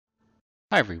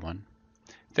Hi everyone.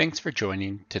 Thanks for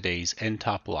joining today's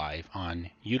nTop Live on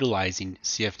utilizing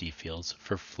CFD fields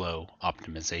for flow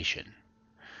optimization.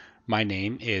 My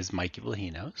name is Maiki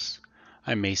Vlahinos.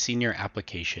 I'm a senior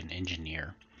application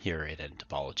engineer here at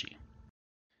nTopology.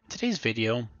 Today's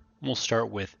video will start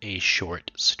with a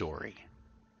short story.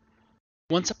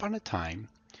 Once upon a time,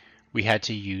 we had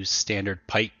to use standard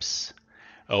pipes,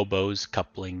 elbows,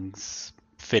 couplings,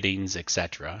 fittings,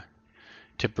 etc.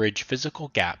 to bridge physical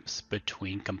gaps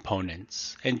between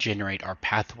components and generate our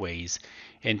pathways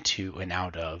into and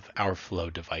out of our flow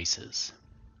devices.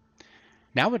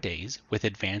 Nowadays, with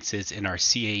advances in our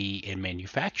CAE and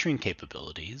manufacturing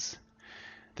capabilities,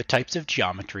 the types of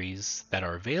geometries that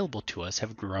are available to us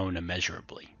have grown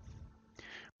immeasurably.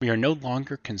 We are no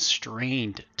longer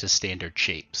constrained to standard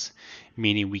shapes,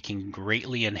 meaning we can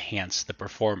greatly enhance the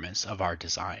performance of our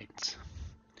designs.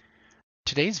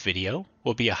 Today's video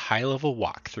will be a high-level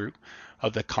walkthrough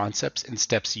of the concepts and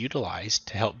steps utilized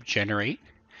to help generate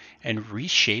and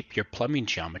reshape your plumbing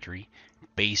geometry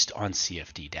based on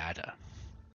CFD data.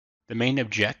 The main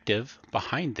objective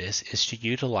behind this is to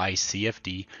utilize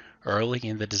CFD early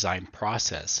in the design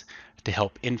process to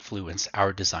help influence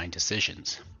our design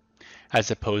decisions,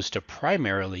 as opposed to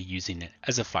primarily using it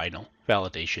as a final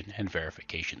validation and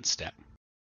verification step.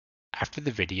 After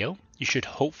the video, you should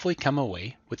hopefully come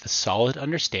away with a solid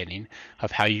understanding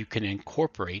of how you can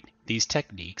incorporate these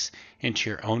techniques into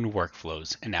your own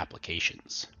workflows and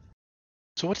applications.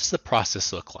 So what does the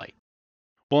process look like?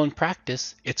 Well, in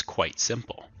practice, it's quite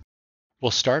simple.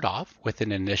 We'll start off with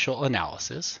an initial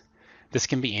analysis. This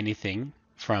can be anything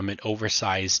from an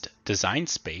oversized design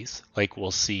space, like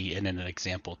we'll see in an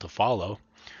example to follow,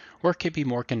 or it could be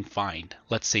more confined,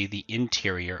 let's say the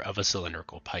interior of a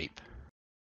cylindrical pipe.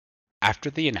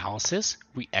 After the analysis,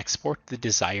 we export the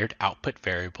desired output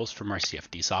variables from our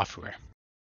CFD software.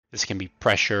 This can be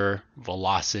pressure,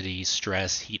 velocity,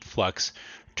 stress, heat flux,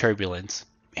 turbulence,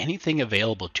 anything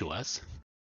available to us.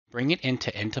 Bring it into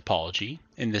nTopology,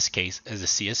 in this case as a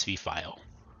CSV file.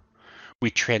 We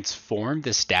transform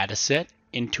this data set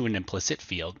into an implicit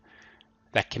field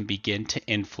that can begin to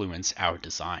influence our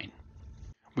design.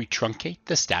 We truncate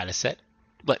this data set,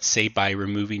 let's say by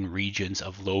removing regions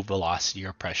of low velocity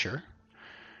or pressure.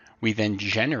 We then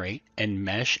generate and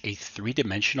mesh a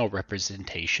three-dimensional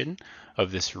representation of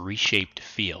this reshaped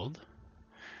field.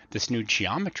 This new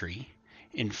geometry,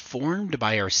 informed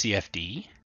by our CFD,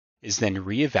 is then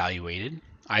reevaluated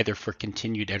either for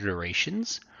continued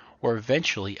iterations or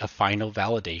eventually a final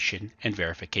validation and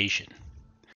verification.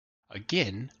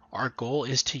 Again, our goal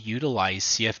is to utilize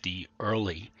CFD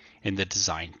early in the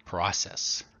design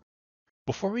process.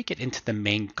 Before we get into the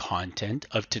main content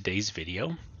of today's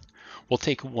video, we'll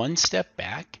take one step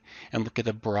back and look at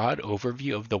a broad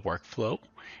overview of the workflow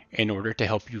in order to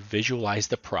help you visualize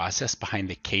the process behind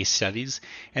the case studies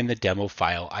and the demo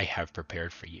file I have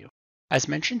prepared for you. As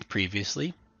mentioned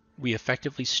previously, we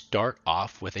effectively start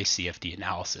off with a CFD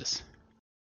analysis.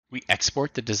 We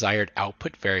export the desired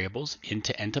output variables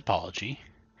into nTopology,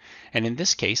 and in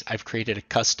this case, I've created a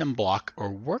custom block or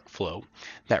workflow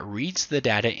that reads the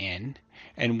data in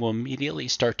and will immediately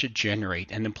start to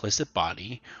generate an implicit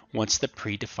body once the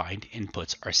predefined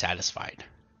inputs are satisfied.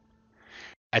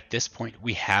 At this point,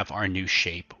 we have our new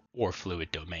shape or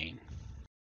fluid domain.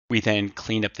 We then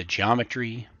clean up the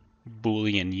geometry,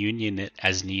 Boolean Union it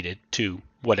as needed to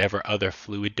whatever other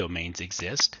fluid domains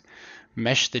exist,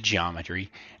 mesh the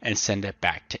geometry, and send it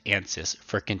back to ANSYS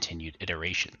for continued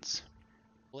iterations.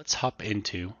 Let's hop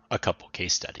into a couple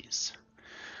case studies.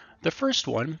 The first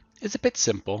one is a bit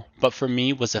simple, but for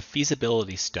me was a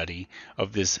feasibility study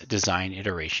of this design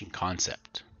iteration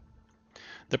concept.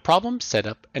 The problem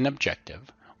setup and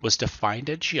objective was to find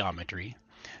a geometry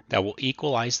that will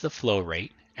equalize the flow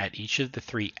rate at each of the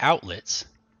three outlets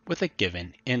with a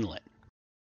given inlet.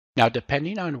 Now,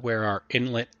 depending on where our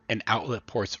inlet and outlet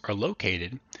ports are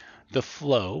located, the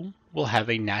flow will have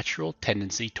a natural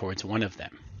tendency towards one of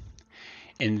them.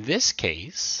 In this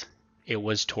case, it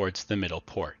was towards the middle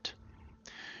port.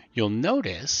 You'll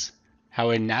notice how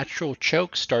a natural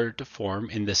choke started to form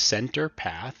in the center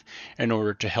path in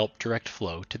order to help direct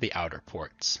flow to the outer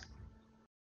ports.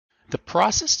 The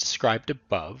process described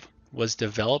above was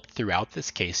developed throughout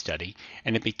this case study,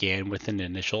 and it began with an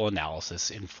initial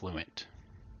analysis in Fluent.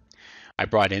 I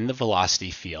brought in the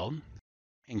velocity field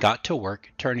and got to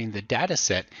work turning the data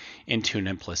set into an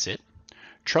implicit,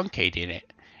 truncating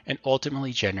it, and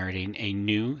ultimately generating a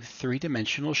new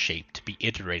three-dimensional shape to be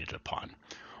iterated upon,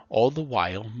 all the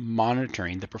while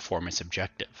monitoring the performance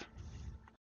objective.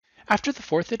 After the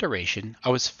fourth iteration, I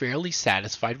was fairly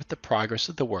satisfied with the progress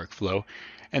of the workflow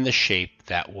and the shape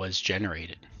that was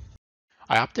generated.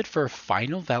 I opted for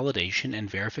final validation and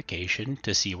verification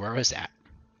to see where I was at.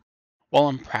 While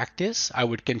in practice, I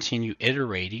would continue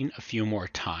iterating a few more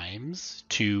times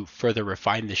to further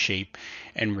refine the shape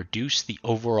and reduce the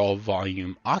overall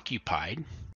volume occupied.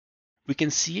 We can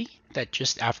see that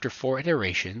just after 4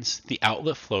 iterations, the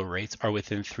outlet flow rates are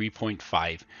within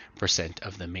 3.5%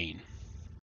 of the mean.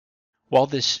 While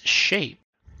this shape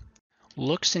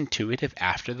looks intuitive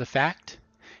after the fact,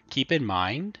 keep in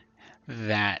mind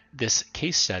that this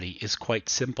case study is quite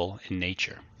simple in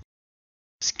nature.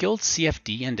 Skilled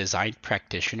CFD and design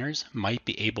practitioners might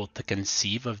be able to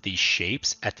conceive of these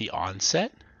shapes at the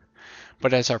onset,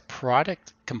 but as our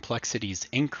product complexities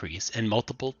increase and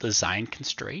multiple design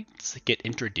constraints get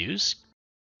introduced,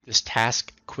 this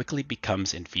task quickly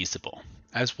becomes infeasible,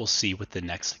 as we'll see with the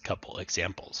next couple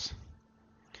examples.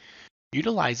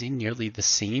 Utilizing nearly the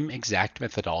same exact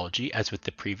methodology as with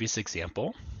the previous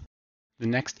example, the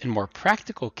next and more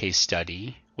practical case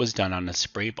study was done on a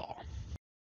spray ball.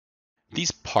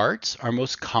 These parts are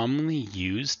most commonly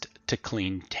used to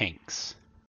clean tanks.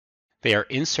 They are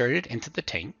inserted into the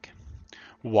tank.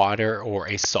 Water or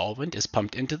a solvent is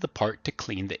pumped into the part to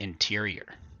clean the interior.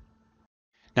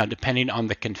 Now, depending on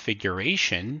the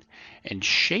configuration and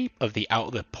shape of the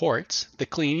outlet ports, the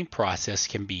cleaning process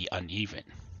can be uneven.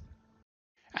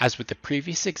 As with the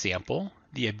previous example,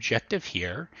 the objective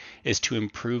here is to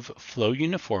improve flow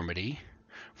uniformity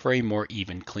for a more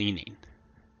even cleaning.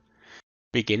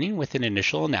 Beginning with an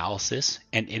initial analysis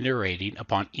and iterating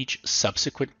upon each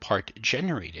subsequent part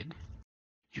generated,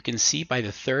 you can see by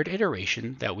the third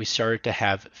iteration that we started to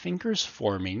have fingers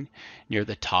forming near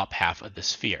the top half of the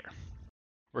sphere.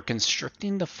 We're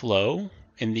constricting the flow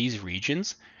in these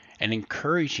regions and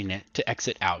encouraging it to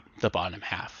exit out the bottom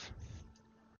half.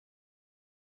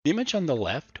 The image on the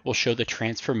left will show the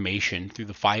transformation through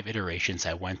the 5 iterations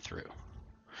I went through.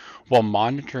 While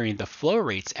monitoring the flow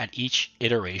rates at each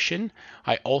iteration,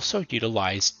 I also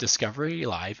utilized Discovery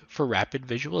Live for rapid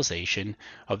visualization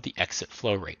of the exit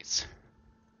flow rates.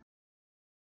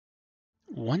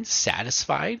 Once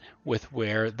satisfied with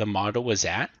where the model was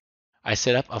at, I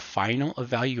set up a final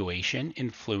evaluation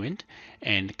in Fluent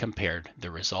and compared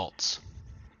the results.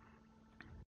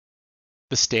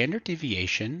 The standard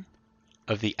deviation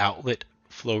of the outlet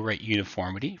flow rate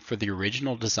uniformity for the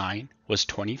original design was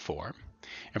 24,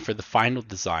 and for the final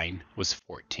design was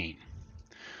 14.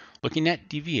 Looking at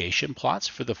deviation plots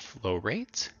for the flow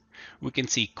rates, we can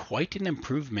see quite an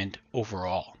improvement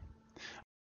overall.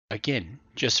 Again,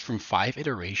 just from 5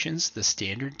 iterations, the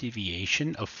standard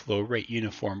deviation of flow rate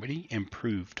uniformity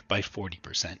improved by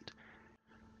 40%.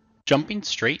 Jumping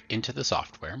straight into the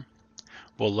software,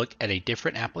 we'll look at a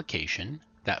different application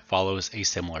that follows a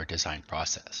similar design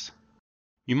process.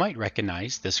 You might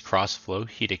recognize this cross-flow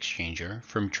heat exchanger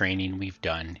from training we've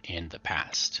done in the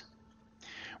past,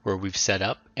 where we've set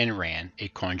up and ran a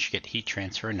conjugate heat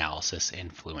transfer analysis in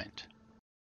Fluent.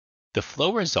 The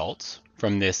flow results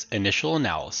from this initial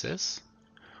analysis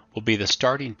will be the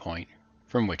starting point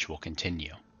from which we'll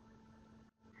continue.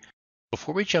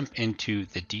 Before we jump into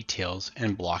the details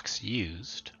and blocks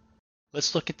used,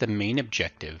 let's look at the main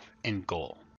objective and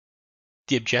goal.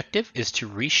 The objective is to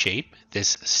reshape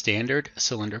this standard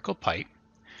cylindrical pipe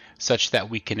such that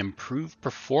we can improve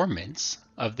performance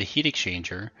of the heat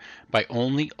exchanger by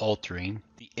only altering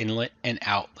the inlet and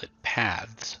outlet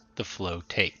paths the flow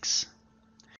takes.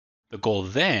 The goal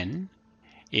then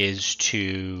is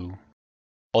to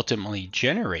ultimately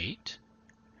generate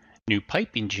new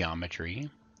piping geometry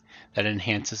that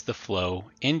enhances the flow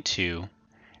into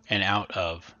and out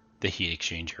of the heat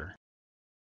exchanger.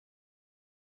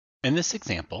 In this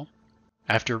example,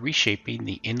 after reshaping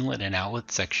the inlet and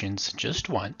outlet sections just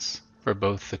once for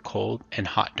both the cold and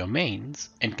hot domains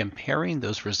and comparing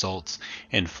those results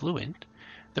in Fluent,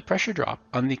 the pressure drop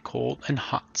on the cold and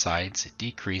hot sides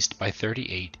decreased by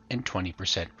 38 and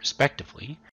 20%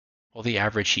 respectively, while the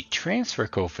average heat transfer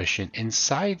coefficient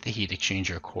inside the heat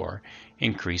exchanger core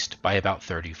increased by about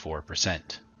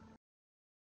 34%.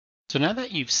 So now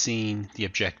that you've seen the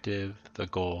objective, the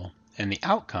goal, and the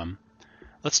outcome,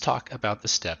 let's talk about the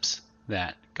steps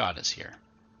that got us here.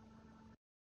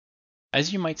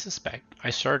 As you might suspect, I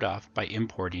started off by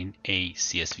importing a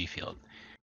CSV field.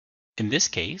 In this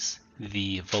case,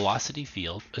 the velocity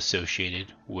field associated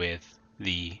with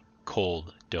the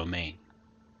cold domain.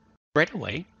 Right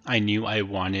away, I knew I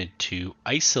wanted to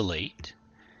isolate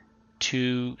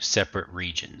 2 separate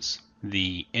regions,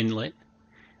 the inlet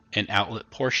and outlet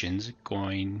portions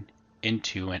going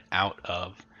into and out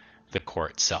of the core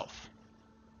itself.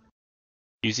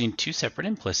 Using 2 separate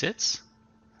implicits,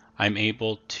 I'm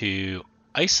able to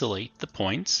isolate the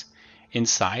points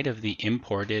inside of the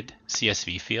imported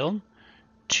CSV field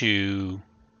to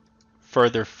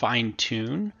further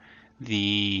fine-tune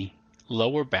the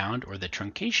lower bound or the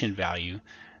truncation value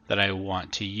that I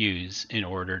want to use in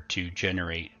order to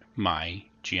generate my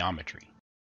geometry.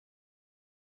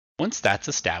 Once that's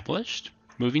established,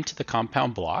 moving to the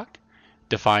compound block,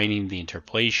 defining the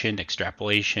interpolation,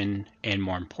 extrapolation, and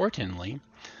more importantly,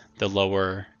 the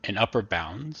lower and upper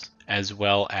bounds, as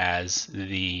well as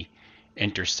the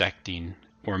intersecting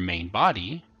or main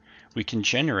body, we can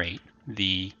generate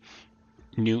the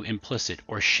new implicit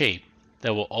or shape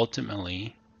that will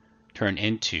ultimately turn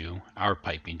into our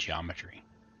piping geometry.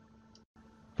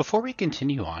 Before we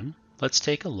continue on, let's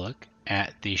take a look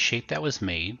at the shape that was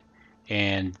made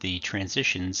and the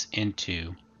transitions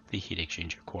into the heat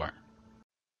exchanger core.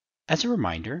 As a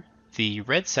reminder, the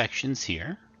red sections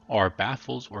here are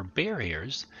baffles or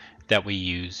barriers that we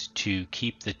use to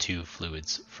keep the two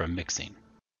fluids from mixing.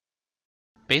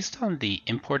 Based on the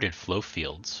imported flow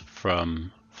fields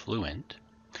from Fluent,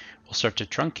 we'll start to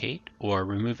truncate or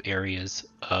remove areas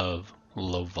of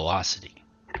low velocity.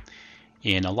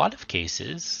 In a lot of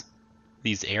cases,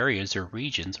 these areas or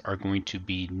regions are going to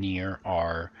be near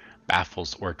our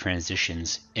baffles or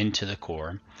transitions into the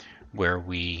core where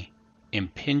we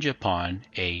impinge upon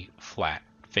a flat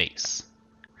face.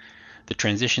 The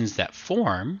transitions that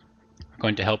form are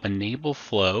going to help enable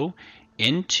flow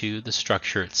into the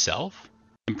structure itself,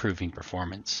 improving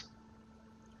performance.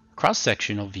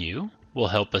 Cross-sectional view will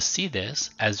help us see this,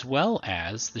 as well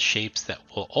as the shapes that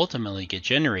will ultimately get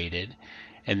generated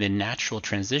and the natural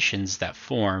transitions that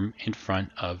form in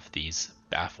front of these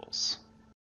baffles.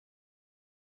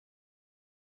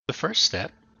 The first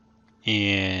step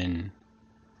in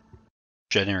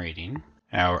generating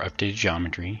our updated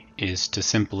geometry is to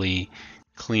simply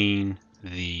clean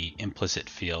the implicit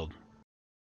field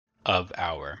of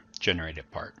our generated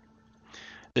part.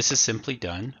 This is simply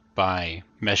done by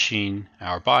meshing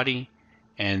our body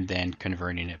and then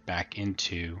converting it back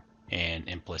into an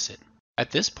implicit.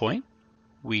 At this point,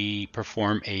 we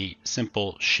perform a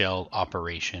simple shell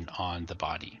operation on the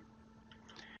body.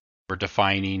 We're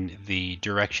defining the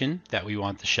direction that we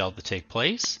want the shell to take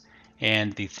place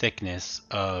and the thickness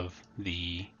of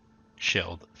the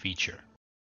shelled feature,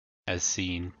 as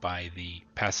seen by the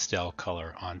pastel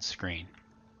color on screen.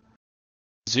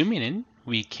 Zooming in,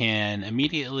 we can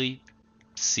immediately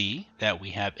see that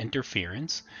we have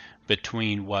interference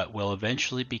between what will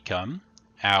eventually become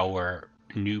our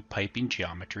new piping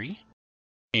geometry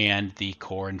and the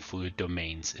core and fluid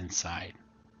domains inside.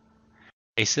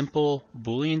 A simple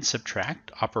Boolean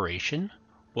subtract operation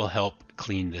will help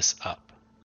clean this up.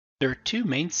 There are two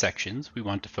main sections we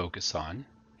want to focus on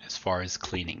as far as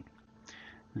cleaning.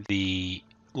 The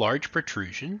large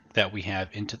protrusion that we have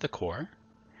into the core,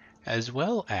 as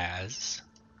well as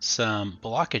some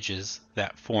blockages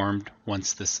that formed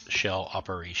once this shell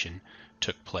operation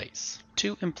took place.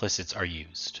 Two implicits are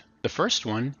used. The first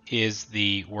one is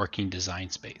the working design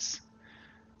space.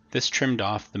 This trimmed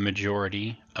off the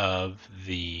majority of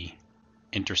the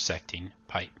intersecting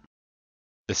pipe.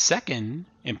 The second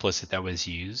implicit that was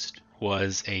used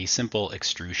was a simple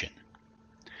extrusion.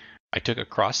 I took a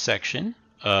cross section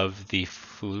of the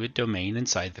fluid domain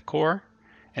inside the core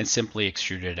and simply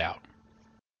extruded it out.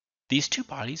 These two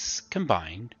bodies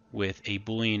combined with a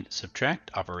Boolean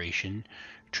subtract operation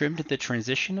trimmed the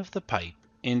transition of the pipe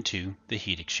into the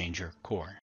heat exchanger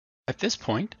core. At this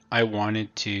point, I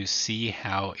wanted to see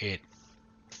how it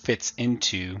fits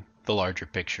into the larger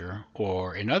picture,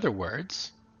 or in other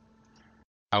words,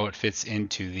 how it fits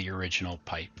into the original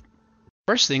pipe.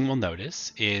 First thing we'll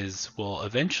notice is we'll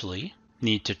eventually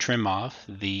need to trim off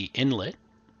the inlet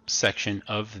section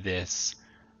of this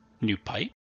new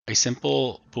pipe. A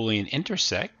simple Boolean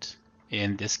intersect,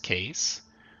 in this case,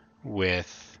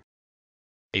 with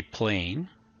a plane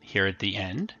here at the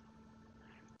end,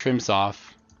 trims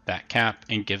off that cap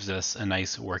and gives us a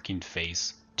nice working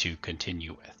face to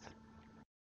continue with.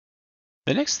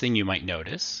 The next thing you might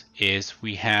notice is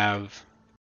we have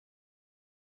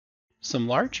some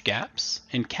large gaps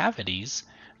and cavities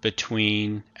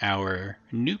between our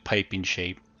new piping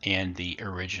shape and the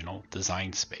original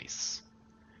design space.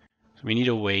 So we need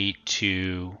a way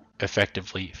to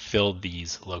effectively fill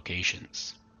these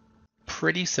locations.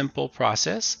 Pretty simple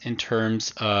process in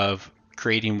terms of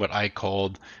creating what I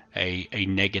called a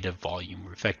negative volume.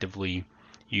 We effectively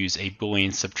use a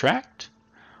Boolean subtract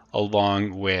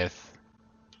along with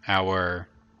our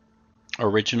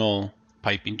original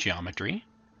piping geometry,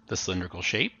 the cylindrical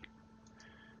shape,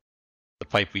 the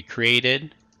pipe we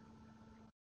created,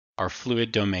 our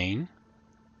fluid domain,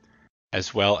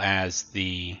 as well as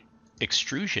the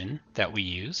extrusion that we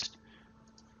used.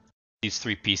 These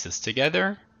three pieces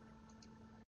together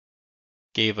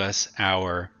gave us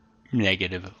our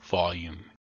negative volume.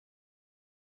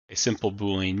 A simple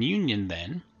Boolean union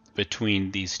then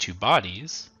between these two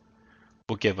bodies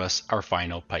will give us our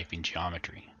final piping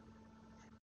geometry.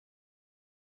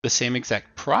 The same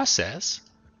exact process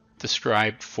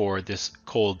described for this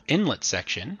cold inlet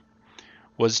section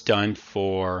was done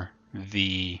for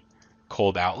the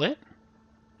cold outlet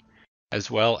as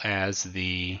well as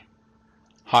the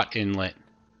hot inlet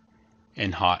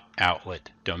and hot outlet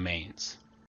domains.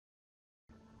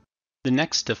 The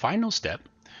next to final step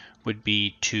would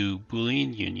be to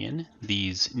Boolean union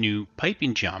these new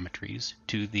piping geometries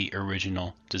to the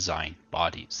original design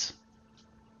bodies.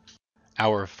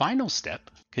 Our final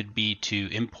step could be to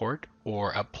import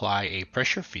or apply a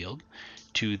pressure field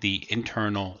to the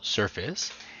internal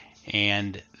surface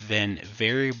and then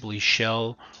variably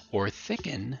shell or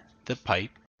thicken the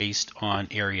pipe based on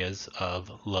areas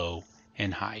of low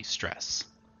and high stress.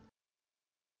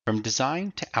 From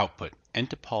design to output,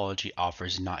 nTopology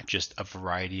offers not just a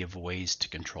variety of ways to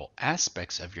control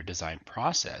aspects of your design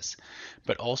process,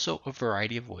 but also a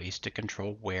variety of ways to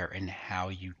control where and how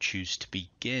you choose to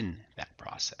begin that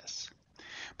process.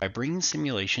 By bringing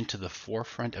simulation to the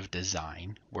forefront of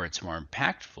design, where it's more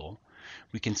impactful,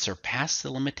 we can surpass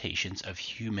the limitations of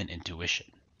human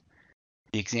intuition.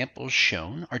 The examples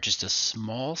shown are just a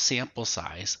small sample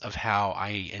size of how I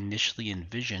initially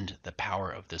envisioned the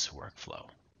power of this workflow.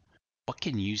 What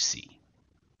can you see?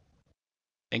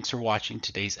 Thanks for watching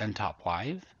today's nTop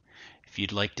Live. If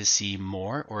you'd like to see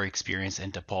more or experience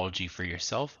nTopology for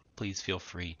yourself, please feel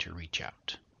free to reach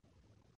out.